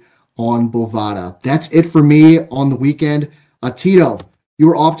 -108 on Bovada. That's it for me on the weekend. Tito, you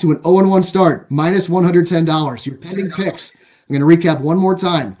were off to an 0-1 start, -$110. Your pending picks. I'm going to recap one more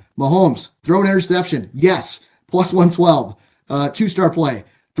time. Mahomes, throw an interception. Yes, +112. 2-star play.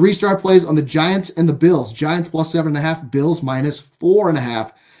 3-star plays on the Giants and the Bills. Giants +7.5, Bills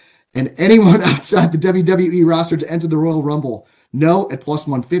 -4.5. And anyone outside the WWE roster to enter the Royal Rumble, no at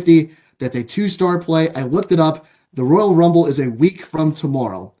 +150. That's a 2-star play. I looked it up. The Royal Rumble is a week from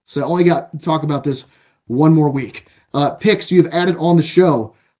tomorrow. So I only got to talk about this one more week. Picks you have added on the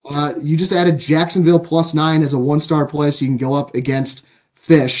show. You just added Jacksonville +9 as a 1-star play, so you can go up against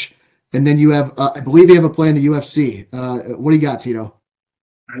Fish. And then you have, I believe you have a play in the UFC. What do you got, Tito?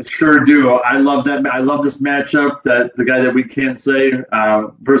 I sure do. I love that. I love this matchup. That the guy that we can't say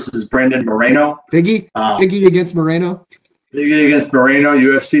versus Brandon Moreno. Figgy against Moreno. Figgy against Moreno.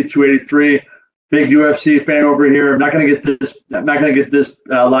 UFC 283. Big UFC fan over here. I'm not going to get this. I'm not going to get this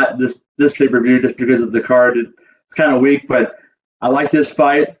this pay-per-view just because of the card. It's kind of weak, but I like this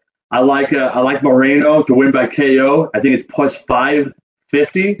fight. I like Moreno to win by KO. I think it's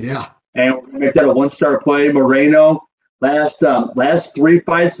 +550. Yeah. And we're going to make that a 1-star play. Moreno, last 3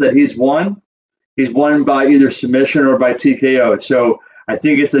 fights that he's won by either submission or by TKO. So I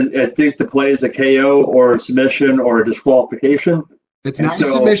think the play is a KO or a submission or a disqualification. It's not a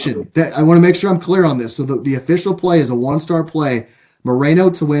submission. I want to make sure I'm clear on this. So the official play is a 1-star play. Moreno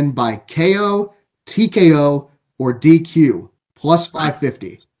to win by KO, TKO, or DQ,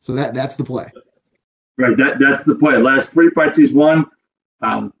 +550. So that's the play. Right. That's the play. Last 3 fights he's won.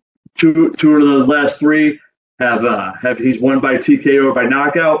 Two of those last 3 have he's won by TKO or by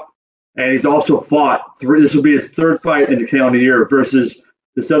knockout, and he's also fought 3. This will be his 3rd fight in the calendar year versus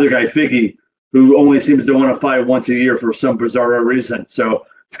this other guy Figgy, who only seems to want to fight once a year for some bizarre reason. So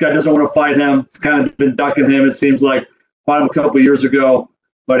this guy doesn't want to fight him. It's kind of been ducking him. It seems like fought him a couple of years ago,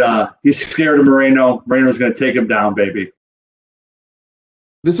 but he's scared of Moreno. Moreno's going to take him down, baby.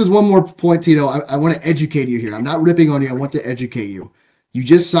 This is one more point, Tito. I want to educate you here. I'm not ripping on you. I want to educate you. You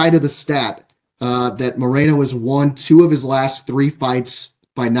just cited the stat that Moreno has won 2 of his last 3 fights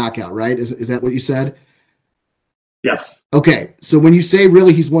by knockout, right? Is that what you said? Yes. Okay, so when you say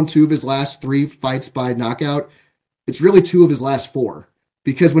really he's won 2 of his last 3 fights by knockout, it's really 2 of his last 4.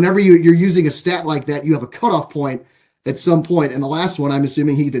 Because whenever you're using a stat like that, you have a cutoff point at some point. And the last one, I'm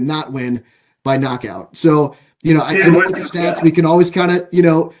assuming he did not win by knockout. So, I know with the stats, we can always kind of,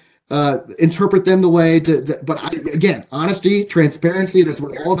 interpret them the way but again, honesty, transparency, that's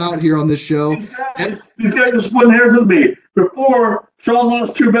what we're all about here on this show. These guys are splitting hairs with me. Before, Sean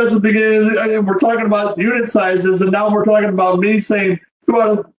lost 2 bets at the beginning, and we're talking about unit sizes, and now we're talking about me saying 2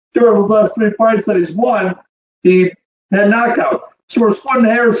 out of his last 3 fights that he's won, he had knockout. So we're splitting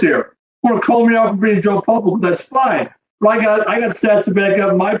hairs here. You want to call me out for being Joe Public, that's fine. But I got stats to back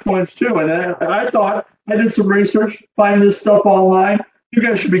up my points too, and I thought I did some research, finding this stuff online. You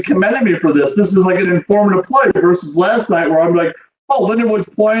guys should be commending me for this. This is like an informative play versus last night where I'm like, oh,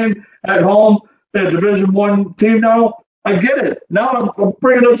 Lindenwood's playing at home. They're a Division I team now. I get it. Now I'm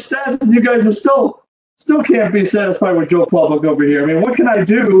bringing up stats, and you guys are still Still can't be satisfied with Joe Public over here. I mean, what can I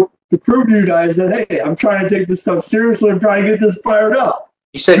do to prove to you guys that, hey, I'm trying to take this stuff seriously. I'm trying to get this fired up.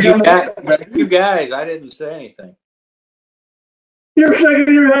 You said you guys. I didn't say anything. You're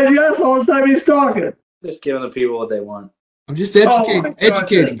shaking your head yes all the time he's talking. Just giving the people what they want. I'm just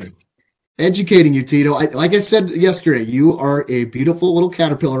educating you, Tito. Like I said yesterday, you are a beautiful little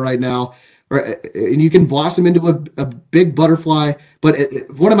caterpillar right now, and you can blossom into a big butterfly. But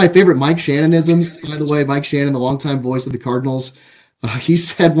one of my favorite Mike Shannonisms, by the way, Mike Shannon, the longtime voice of the Cardinals, he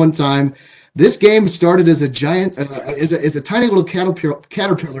said one time, "This game started as a giant, as a tiny little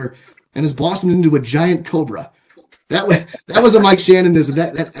caterpillar, and has blossomed into a giant cobra." That was a Mike Shannonism.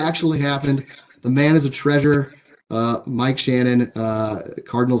 That actually happened. The man is a treasure. Mike Shannon,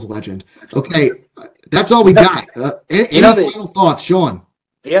 Cardinals legend. Okay, that's all we got. Any final thoughts, Sean?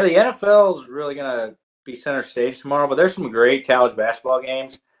 Yeah, the NFL is really going to be center stage tomorrow, but there's some great college basketball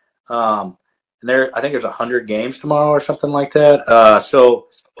games. And I think there's 100 games tomorrow or something like that. So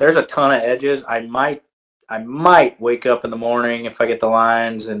there's a ton of edges. I might wake up in the morning if I get the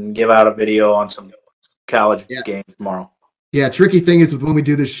lines and give out a video on some college games tomorrow. Yeah, tricky thing is when we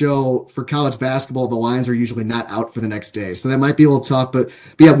do this show for college basketball, the lines are usually not out for the next day. So that might be a little tough, but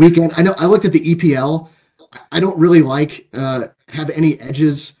yeah, weekend. I know I looked at the EPL. I don't really have any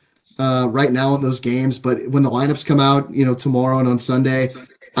edges right now in those games, but when the lineups come out, tomorrow and on Sunday,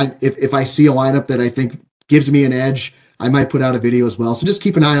 if I see a lineup that I think gives me an edge, I might put out a video as well. So just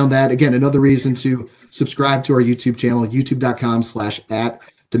keep an eye on that. Again, another reason to subscribe to our YouTube channel,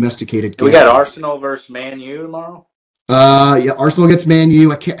 youtube.com/@domesticated. We got Arsenal versus Man U tomorrow. Yeah, Arsenal gets Man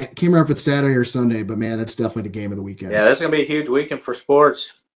U. I can't remember if it's Saturday or Sunday, but man, that's definitely the game of the weekend. Yeah, that's gonna be a huge weekend for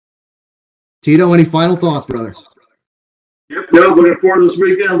sports. Tito, any final thoughts, brother? Yep, looking forward to this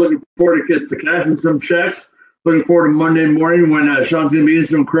weekend. Looking forward to cashing some checks. Looking forward to Monday morning when Sean's gonna be eating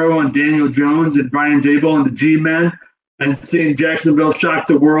some crow on Daniel Jones and Brian Dable and the G-Men, and seeing Jacksonville shock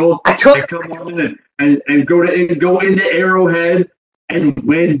the world and come on and go into Arrowhead and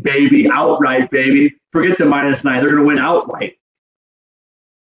win, baby, outright, baby. Forget the -9. They're going to win outright.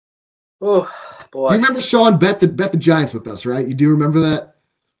 Oh, boy. You remember Sean bet the Giants with us, right? You do remember that?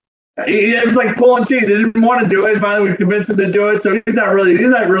 It was like pulling teeth. They didn't want to do it. Finally, we convinced him to do it. So he's not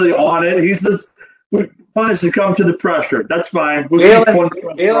really on it. He's just finally succumbed to the pressure. That's fine.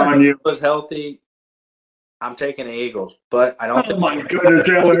 Jalen was healthy. I'm taking the Eagles, but I don't. Oh my goodness,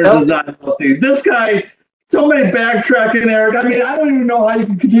 Jalen Hurts is not healthy. This guy. So many backtracking, Eric. I mean, I don't even know how you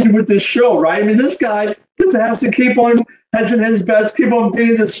can continue with this show, right? I mean, this guy just has to keep on hedging his bets, keep on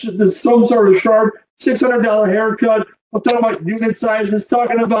paying this some sort of sharp $600 haircut. I'm talking about unit sizes,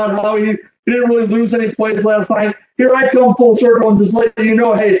 talking about how he didn't really lose any plays last night. Here I come full circle and just letting you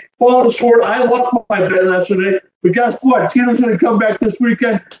know, hey, falling short. I lost my bet yesterday. But guess what? Tito's going to come back this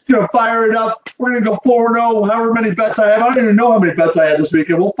weekend. He's going to fire it up. We're going to go 4-0, however many bets I have. I don't even know how many bets I have this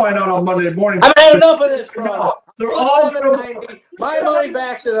weekend. We'll find out on Monday morning. I've had enough of this, bro. They're all my money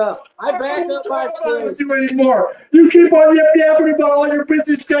backs it up. I backed up my plays. Do anymore. You keep on yapping about all your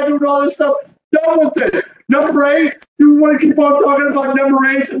busy schedule and all this stuff. Done with it. Number 8, you want to keep on talking about number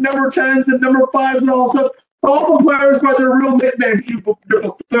 8s and number 10s and number 5s and all stuff. All the players by their real nicknames.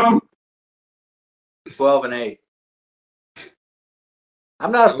 12 and 8.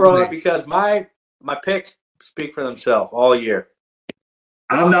 I'm not a fraud because my picks speak for themselves all year.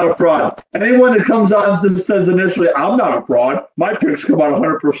 I'm not a fraud. Anyone that comes out and just says initially, I'm not a fraud, my picks come out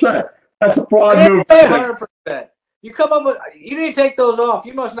 100%. That's a fraud move. 100%. You come up with. You need to take those off.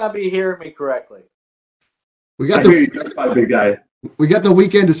 You must not be hearing me correctly. We got my big guy. We got the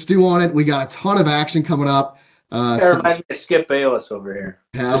weekend to stew on it. We got a ton of action coming up. Reminds me of Skip Bayless over here.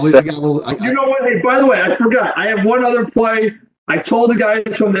 Yeah, we got a little. You know what? Hey, by the way, I forgot. I have one other play. I told the guys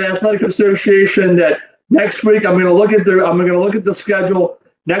from the Athletic Association that next week I'm going to look at the schedule.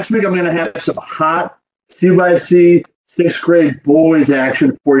 Next week I'm going to have some hot CYC 6th grade boys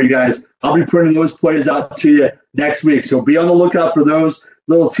action for you guys. I'll be putting those plays out to you next week. So be on the lookout for those.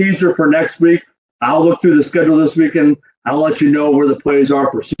 Little teaser for next week. I'll look through the schedule this weekend. I'll let you know where the plays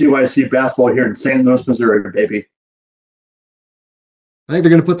are for CYC basketball here in St. Louis, Missouri, baby. I think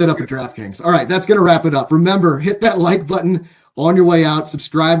they're going to put that up at DraftKings. All right, that's going to wrap it up. Remember, hit that like button on your way out.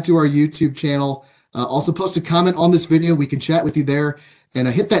 Subscribe to our YouTube channel. Also post a comment on this video. We can chat with you there. And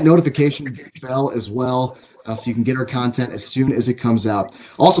hit that notification bell as well so you can get our content as soon as it comes out.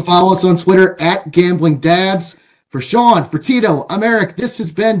 Also follow us on Twitter at Gambling Dads. For Sean, for Tito, I'm Eric. This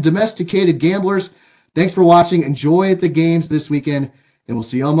has been Domesticated Gamblers. Thanks for watching. Enjoy the games this weekend, and we'll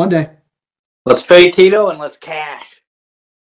see you on Monday. Let's fade Tito and let's cash.